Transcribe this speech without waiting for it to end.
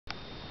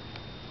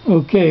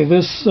Okay,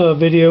 this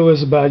video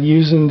is about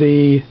using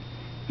the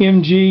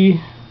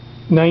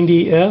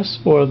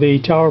MG90S or the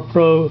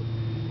T-PRO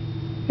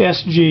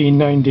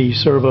SG90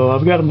 servo.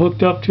 I've got them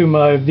hooked up to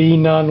my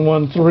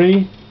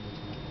V913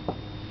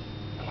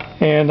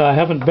 and I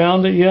haven't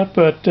bound it yet,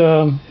 but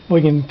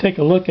we can take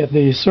a look at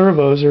the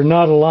servos. They're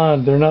not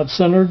aligned, they're not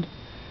centered.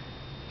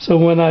 So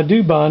when I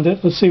do bond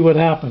it, let's see what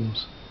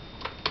happens.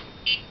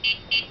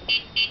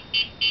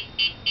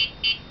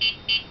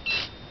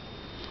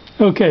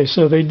 Okay,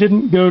 so they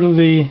didn't go to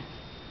the,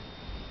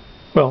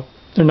 well,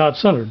 they're not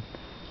centered.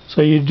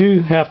 So you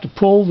do have to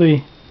pull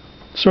the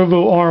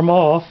servo arm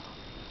off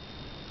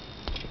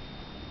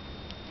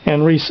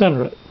and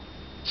recenter it.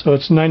 So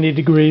it's 90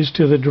 degrees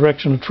to the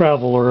direction of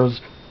travel, or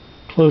as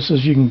close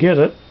as you can get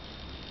it.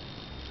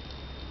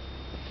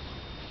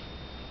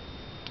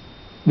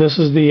 This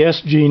is the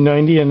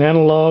SG90, an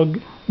analog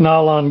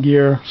nylon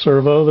gear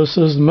servo. This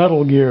is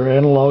metal gear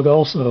analog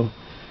also.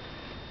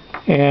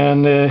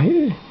 And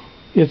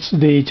it's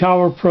the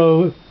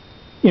T-PRO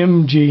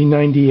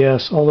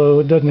MG90S,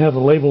 although it doesn't have a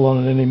label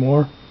on it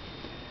anymore.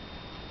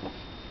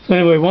 So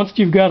anyway, once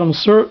you've got them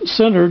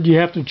centered, you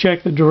have to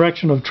check the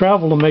direction of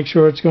travel to make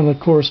sure it's going to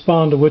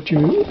correspond to what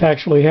you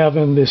actually have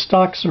in the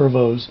stock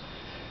servos.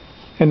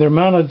 And they're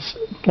mounted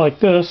like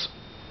this.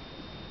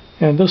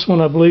 And this one,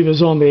 I believe,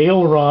 is on the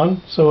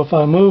aileron. So if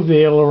I move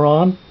the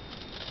aileron,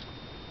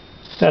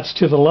 that's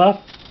to the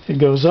left, it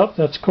goes up,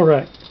 that's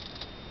correct,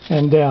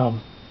 and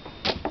down.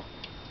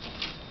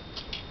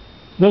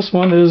 This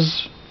one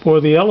is for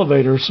the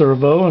elevator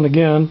servo, and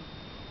again,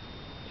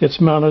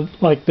 it's mounted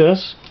like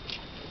this.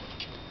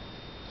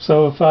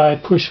 So if I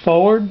push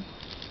forward,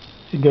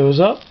 it goes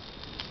up,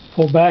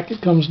 pull back,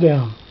 it comes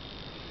down.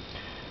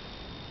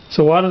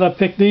 So why did I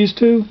pick these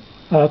two?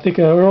 I think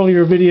an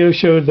earlier video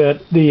showed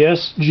that the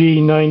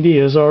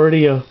SG90 is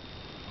already a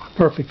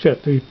perfect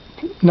fit. The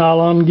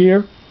nylon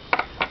gear.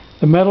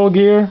 The metal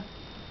gear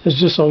is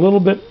just a little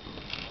bit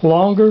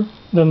longer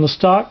than the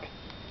stock,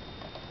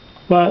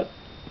 but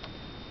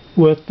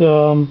with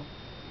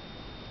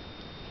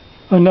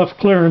enough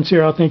clearance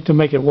here, I think, to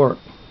make it work.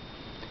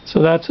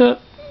 So that's it.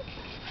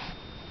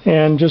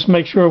 And just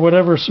make sure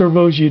whatever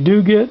servos you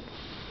do get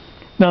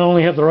not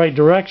only have the right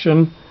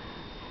direction.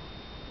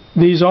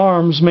 These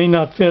arms may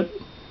not fit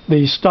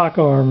the stock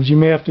arms. You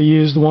may have to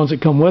use the ones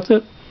that come with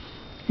it,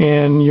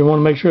 and you want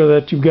to make sure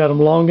that you've got them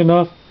long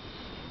enough.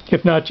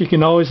 If not, you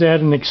can always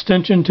add an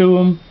extension to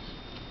them,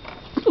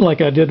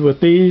 like I did with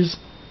these.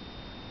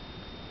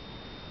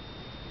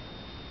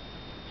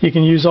 You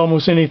can use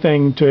almost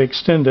anything to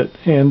extend it,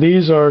 and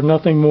these are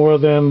nothing more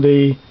than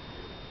the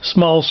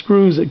small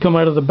screws that come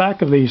out of the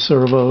back of these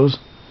servos.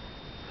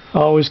 I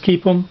always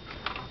keep them.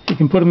 You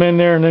can put them in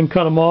there and then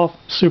cut them off,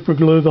 super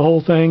glue the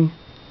whole thing,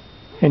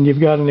 and you've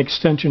got an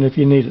extension if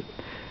you need it.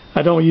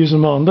 I don't use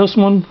them on this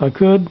one. I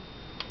could.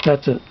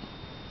 That's it.